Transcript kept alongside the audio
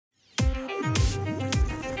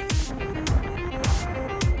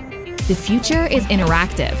The future is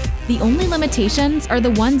interactive. The only limitations are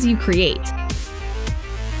the ones you create.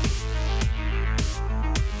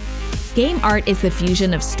 Game art is the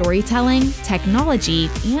fusion of storytelling, technology,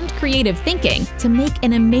 and creative thinking to make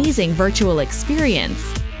an amazing virtual experience.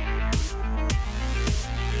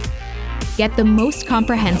 Get the most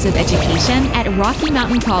comprehensive education at Rocky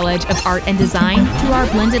Mountain College of Art and Design through our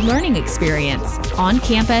blended learning experience. On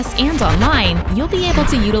campus and online, you'll be able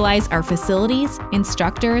to utilize our facilities,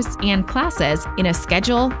 instructors, and classes in a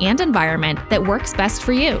schedule and environment that works best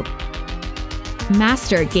for you.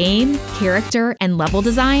 Master game, character, and level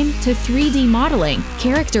design to 3D modeling,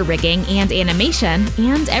 character rigging and animation,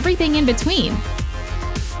 and everything in between.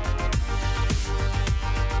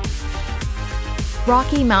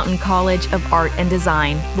 Rocky Mountain College of Art and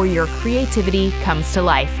Design, where your creativity comes to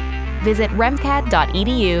life. Visit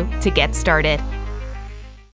remcad.edu to get started.